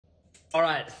All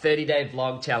right, 30-day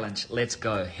vlog challenge. Let's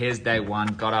go. Here's day one.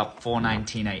 Got up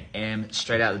 4:19 a.m.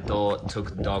 Straight out the door.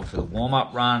 Took the dog for the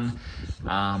warm-up run.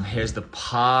 Here's the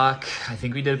park. I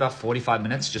think we did about 45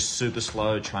 minutes, just super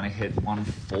slow, trying to hit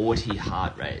 140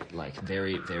 heart rate. Like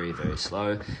very, very, very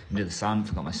slow. Into the sun.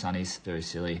 Forgot my sunnies. Very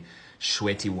silly.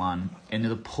 Sweaty one. Into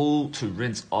the pool to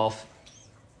rinse off.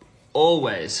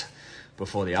 Always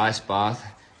before the ice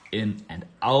bath. In and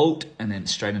out, and then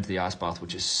straight into the ice bath,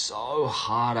 which is so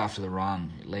hard after the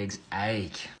run. Your legs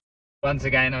ache. Once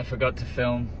again, I forgot to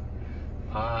film.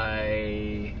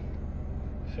 I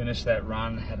finished that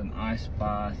run, had an ice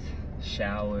bath,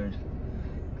 showered,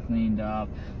 cleaned up,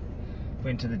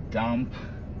 went to the dump,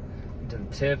 went to the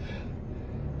tip,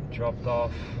 dropped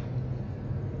off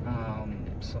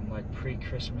some like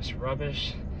pre-Christmas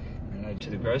rubbish, and I went to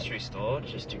the grocery store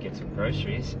just to get some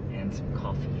groceries and some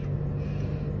coffee.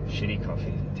 Shitty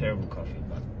coffee, terrible coffee,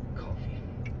 but coffee.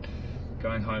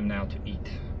 Going home now to eat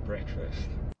breakfast.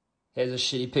 Here's a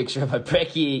shitty picture of my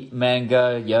brekkie,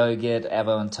 mango, yogurt,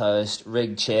 avo and toast,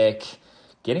 rig check.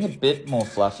 Getting a bit more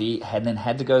fluffy, and then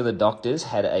had to go to the doctor's,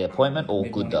 had an appointment, all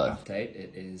good though. Update,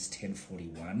 it is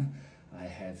 10:41. I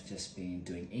have just been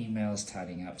doing emails,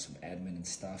 tidying up some admin and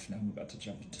stuff. Now I'm about to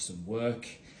jump into some work,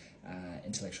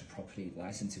 intellectual property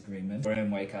license agreement. 4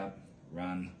 a.m. wake up,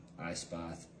 run, ice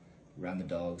bath, run the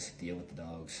dogs, deal with the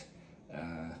dogs,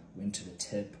 went to the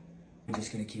tip. We're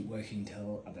just gonna keep working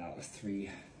till about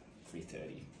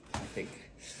 3:30, I think.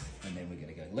 And then we're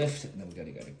gonna go lift, and then we're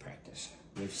gonna go to practice.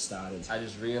 We've started. I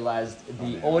just realized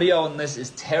the audio on this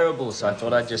is terrible, so I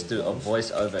thought I'd just do a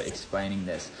voiceover explaining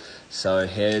this. So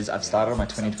I've started on my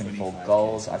 2024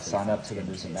 goals. I've signed up to the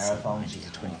Brisbane Marathon, which is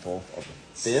the 24th of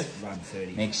the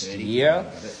 5th next year.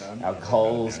 Our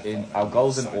goals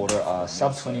in order are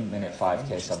sub 20-minute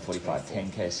 5K, sub 45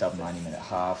 10K, sub 90-minute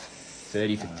half,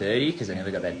 30 for 30, because I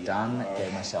never got that done.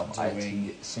 Gave myself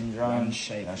IT syndrome.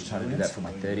 I was trying to do that for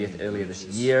my 30th earlier this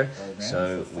year,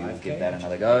 so we will give that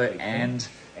another go. And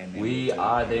we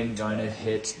are then going to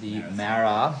hit the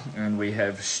Mara, and we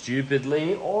have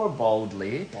stupidly or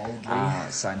boldly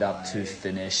signed up to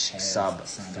finish sub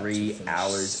 3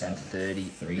 hours and 30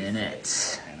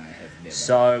 minutes.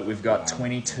 So we've got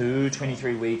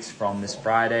 23 weeks from this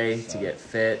Friday to get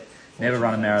fit. Never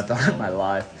run a marathon in my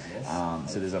life,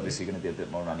 so there's obviously going to be a bit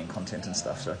more running content and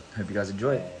stuff, so hope you guys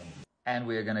enjoy it. And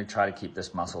we're going to try to keep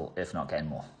this muscle, if not gain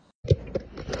more.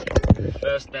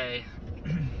 First day.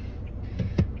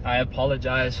 I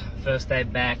apologize. First day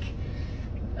back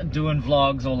doing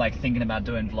vlogs, or like thinking about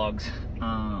doing vlogs.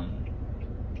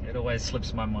 It always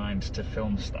slips my mind to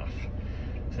film stuff.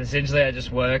 So essentially I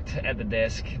just worked at the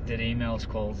desk, did emails,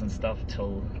 calls and stuff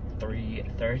till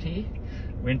 3:30.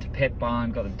 Went to Pet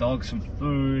Barn, got the dog some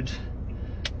food,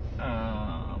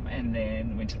 and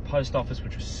then went to the post office,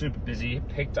 which was super busy.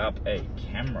 Picked up a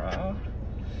camera,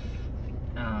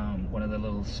 one of the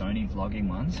little Sony vlogging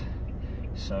ones.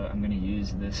 So I'm going to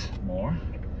use this more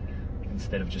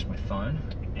instead of just my phone,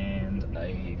 and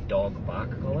a dog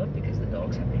bark collar because the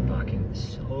dogs have been barking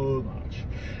so much.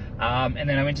 And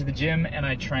then I went to the gym and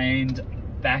I trained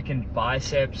back and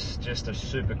biceps, just a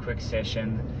super quick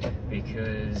session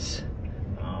because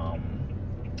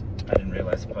I didn't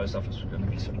realize the post office was going to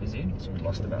be so busy, so we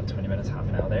lost about 20 minutes, half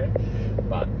an hour there,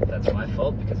 but that's my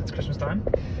fault because it's Christmas time.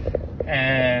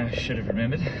 Should have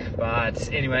remembered, but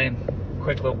anyway,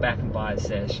 quick little back and bi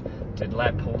sesh, did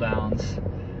lat pull downs,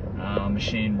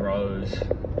 machine rows,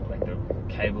 like the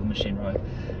cable machine row,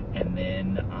 and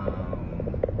then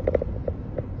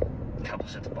a couple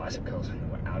sets of bicep curls,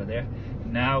 and we're out of there.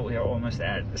 Now we are almost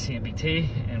at the CMBT,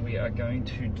 and we are going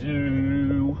to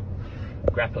do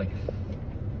grappling.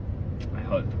 I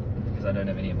hope, because I don't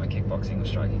have any of my kickboxing or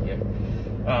striking gear.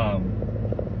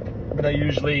 But I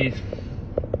usually,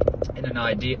 in an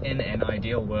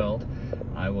ideal world,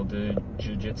 I will do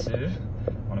jiu-jitsu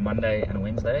on a Monday and a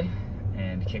Wednesday,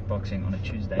 and kickboxing on a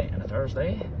Tuesday and a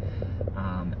Thursday.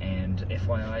 And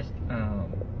FYI,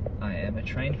 I am a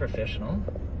trained professional,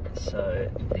 so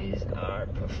these are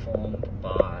performed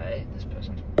by this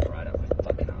person's right up my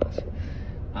fucking ass.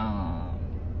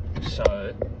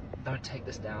 So don't take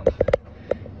this down.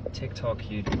 TikTok,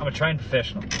 YouTube. I'm a trained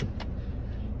professional.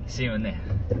 See you in there.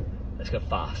 Let's go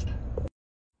fast.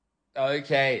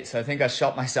 Okay, so I think I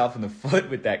shot myself in the foot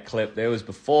with that clip. There was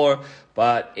before,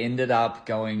 but ended up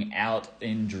going out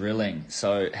in drilling.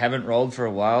 So haven't rolled for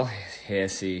a while. Here,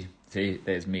 see,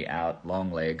 there's me out,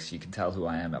 long legs. You can tell who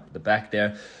I am up at the back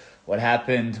there. What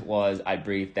happened was I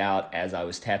breathed out as I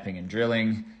was tapping and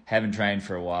drilling. Haven't trained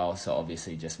for a while, so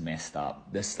obviously just messed up.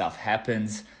 This stuff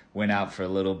happens. Went out for a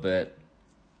little bit.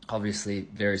 Obviously,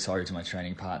 very sorry to my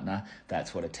training partner.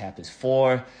 That's what a tap is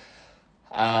for.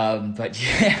 But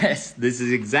yes, this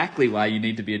is exactly why you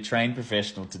need to be a trained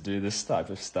professional to do this type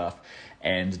of stuff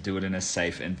and do it in a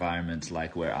safe environment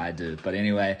like where I do. But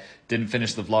anyway, didn't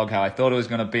finish the vlog how I thought it was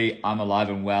going to be. I'm alive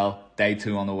and well. Day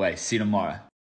 2 on the way. See you tomorrow.